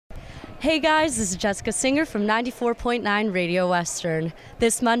Hey guys, this is Jessica Singer from 94.9 Radio Western.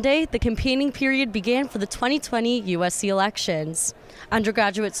 This Monday, the campaigning period began for the 2020 USC elections.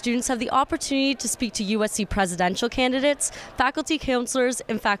 Undergraduate students have the opportunity to speak to USC presidential candidates, faculty counselors,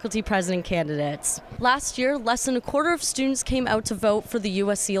 and faculty president candidates. Last year, less than a quarter of students came out to vote for the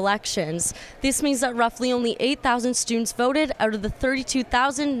USC elections. This means that roughly only 8,000 students voted out of the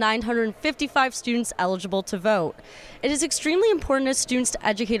 32,955 students eligible to vote. It is extremely important as students to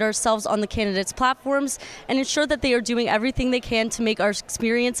educate ourselves on the candidates' platforms and ensure that they are doing everything they can to make our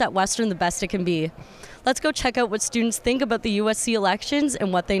experience at Western the best it can be. Let's go check out what students think about the USC elections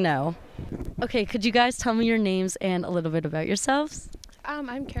and what they know. Okay, could you guys tell me your names and a little bit about yourselves?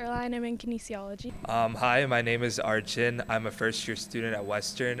 I'm Caroline. I'm in kinesiology. Hi, my name is Arjun. I'm a first-year student at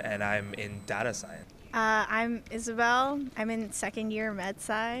Western, and I'm in data science. I'm Isabel. I'm in second year med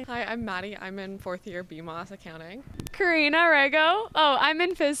sci. Hi, I'm Maddie. I'm in fourth year BMOS accounting. Karina Rego. Oh, I'm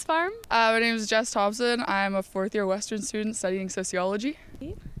in Phys Farm. My name is Jess Thompson. I'm a fourth year Western student studying sociology.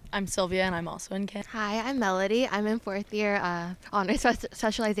 I'm Sylvia and I'm also in Kin. Hi, I'm Melody. I'm in fourth year honors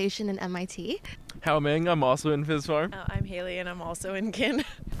specialization in MIT. Hao Ming, I'm also in Phys Farm. I'm Haley and I'm also in Kin.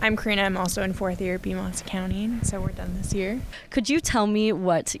 I'm Karina. I'm also in fourth year BMOS accounting, so we're done this year. Could you tell me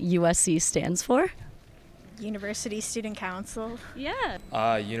what USC stands for? University Student Council.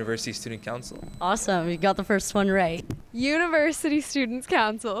 Yeah. University Student Council. Awesome, you got the first one right. University Students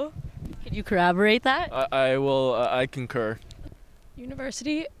Council. Could you corroborate that? I concur.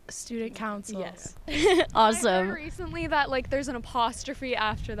 University Student Council. Yes. Awesome. I heard recently that there's an apostrophe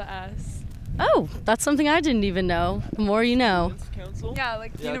after the S. Oh, that's something I didn't even know. The more you know. Council? Yeah,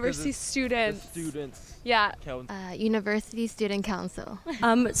 university students. Students. Yeah. University Student Council.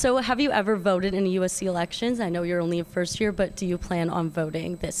 So have you ever voted in USC elections? I know you're only a first year, but do you plan on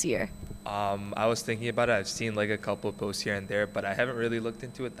voting this year? I was thinking about it. I've seen a couple of posts here and there, but I haven't really looked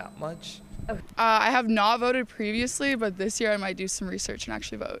into it that much. I have not voted previously, but this year I might do some research and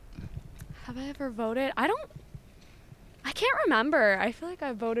actually vote. Have I ever voted? I can't remember. I feel like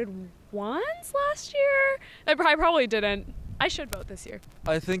I voted once last year. I probably didn't. I should vote this year.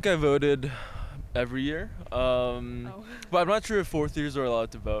 I think I voted every year, but I'm not sure if fourth years are allowed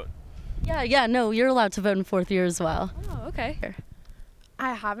to vote. Yeah, no, you're allowed to vote in fourth year as well. Oh, okay.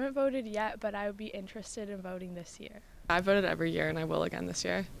 I haven't voted yet, but I would be interested in voting this year. I voted every year and I will again this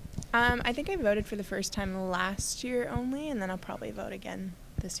year. I think I voted for the first time last year only, and then I'll probably vote again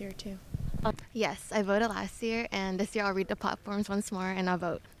this year too. Yes, I voted last year, and this year I'll read the platforms once more and I'll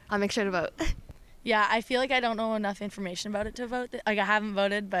vote. I'll make sure to vote. Yeah, I feel like I don't know enough information about it to vote. I haven't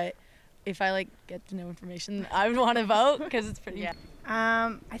voted, but if I get to know information, I would want to vote because it's pretty. Yeah.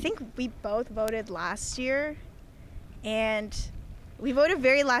 I think we both voted last year, and we voted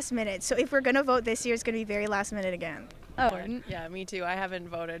very last minute. So if we're gonna vote this year, it's gonna be very last minute again. Oh, yeah, me too. I haven't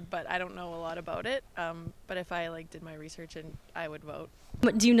voted, but I don't know a lot about it. But if I did my research, and I would vote.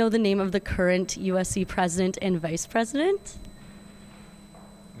 But do you know the name of the current USC president and vice president?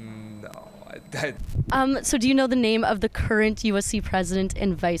 No. So do you know the name of the current USC president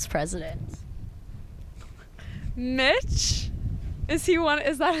and vice president? Mitch? Is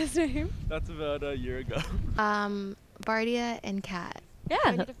that his name? That's about a year ago. Bardia and Kat. Yeah. Do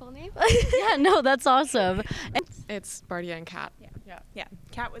I need a full name? Yeah, no, that's awesome. It's Bardia and Kat. Yeah.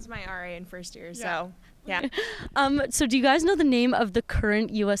 Kat was my RA in first year, so yeah. So do you guys know the name of the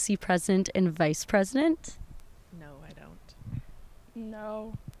current USC president and vice president? No, I don't.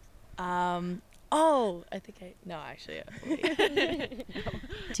 No. Oh, I think no, actually.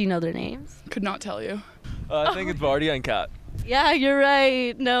 Do you know their names? Could not tell you. I think it's Bardia and Kat. Yeah, you're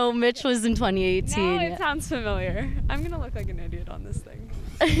right. No, Mitch was in 2018. No, it sounds familiar. I'm gonna look like an idiot on this thing.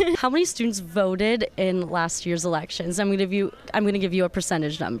 How many students voted in last year's elections? I'm gonna give you a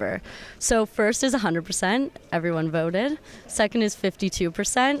percentage number. So first is 100%, everyone voted. Second is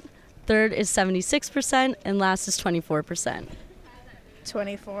 52%. Third is 76%, and last is 24%.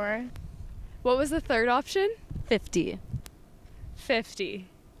 24. What was the third option? 50. 50.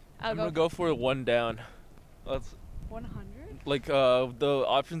 I'm gonna go for one down. That's 100? the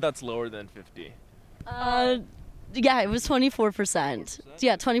option that's lower than 50. Yeah, it was 24%.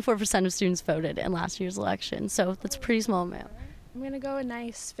 Yeah, 24% of students voted in last year's election, so that's a pretty small amount. I'm gonna go a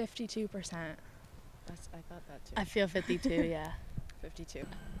nice 52%. I thought that too. I feel 52, yeah. 52.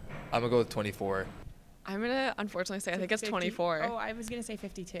 I'm gonna go with 24. I'm gonna unfortunately say I think it's 24. Oh, I was gonna say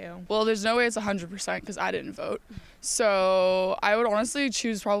 52. Well, there's no way it's 100% because I didn't vote. So I would honestly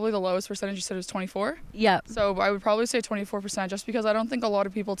choose probably the lowest percentage. You said it was 24? Yeah. So I would probably say 24% just because I don't think a lot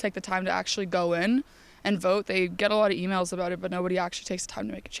of people take the time to actually go in and vote. They get a lot of emails about it, but nobody actually takes the time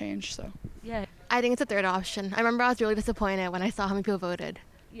to make a change. So Yeah. I think it's the third option. I remember I was really disappointed when I saw how many people voted.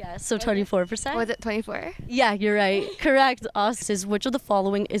 Yeah, so 24%. Was it 24? Yeah, you're right. Correct. Us is which of the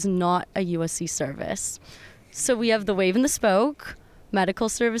following is not a USC service? So we have the Wave and the Spoke, medical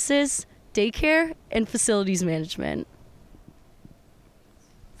services, daycare, and facilities management.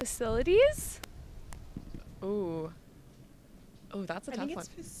 Facilities? Ooh. Oh, that's a I tough think one.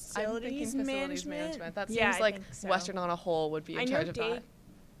 it's I'm thinking facilities facilities management. That Yeah, seems I like think so. Western on a whole would be in charge of that.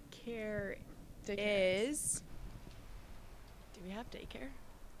 Daycare Daycare. is. Do we have daycare?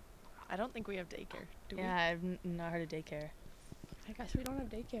 I don't think we have daycare. Do we? Yeah, I've not heard of daycare. I guess we don't have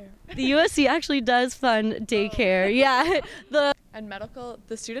daycare. The USC actually does fund daycare. Yeah. And medical,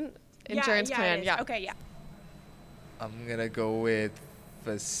 the student Yeah, insurance yeah, plan. it is. Yeah. Okay, yeah. I'm gonna go with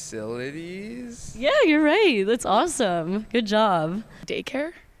facilities. Yeah, you're right. That's awesome. Good job.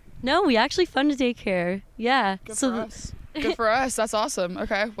 Daycare? No, we actually fund daycare. Yeah. Good for us. Good for us. That's awesome.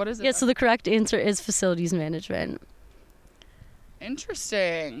 Okay, what is it? Yeah, so the correct answer is facilities management.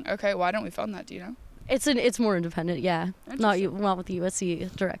 Interesting. Okay, why don't we fund that? Do you know? It's more independent, yeah. Not Interesting. not with the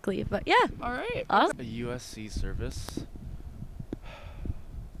USC directly, but yeah. All right. Awesome. A USC service.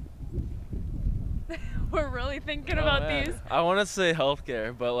 We're really thinking Oh, about man. these. I want to say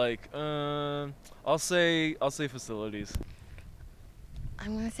healthcare, but like, I'll say facilities.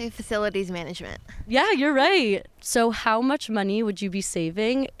 I'm going to say facilities management. Yeah, you're right. So how much money would you be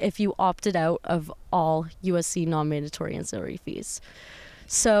saving if you opted out of all USC non-mandatory ancillary fees?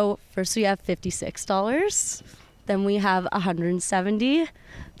 So first we have $56, then we have $170,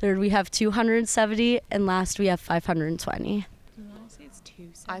 third we have $270, and last we have $520. I want to say it's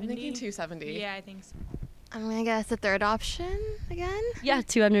 270. I'm thinking 270. Yeah, I think so. I'm going to guess the third option again. Yeah,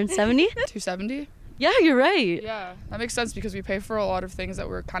 270. 270? Yeah, you're right. Yeah, that makes sense because we pay for a lot of things that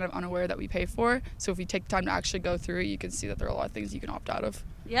we're kind of unaware that we pay for. So if you take the time to actually go through it, you can see that there are a lot of things you can opt out of.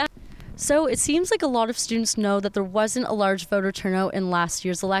 Yeah. So it seems like a lot of students know that there wasn't a large voter turnout in last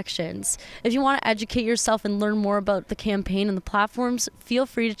year's elections. If you want to educate yourself and learn more about the campaign and the platforms, feel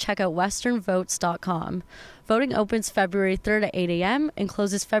free to check out westernvotes.com. Voting opens February 3rd at 8 a.m. and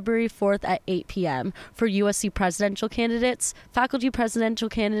closes February 4th at 8 p.m. for USC presidential candidates, faculty presidential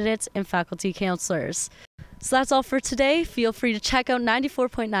candidates, and faculty counselors. So that's all for today. Feel free to check out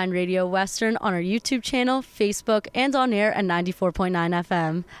 94.9 Radio Western on our YouTube channel, Facebook, and on air at 94.9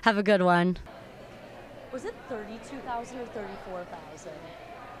 FM. Have a good one. Was it 32,000 or 34,000?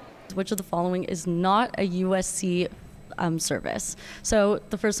 Which of the following is not a USC service? So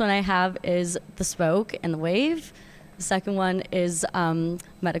the first one I have is the Spoke and the Wave. The second one is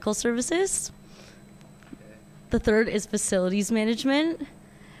medical services. The third is facilities management.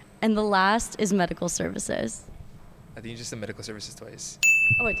 And the last is medical services. I think you just said medical services twice.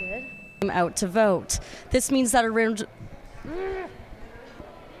 Oh, I did? I'm out to vote. This means that around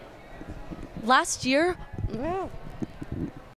last year,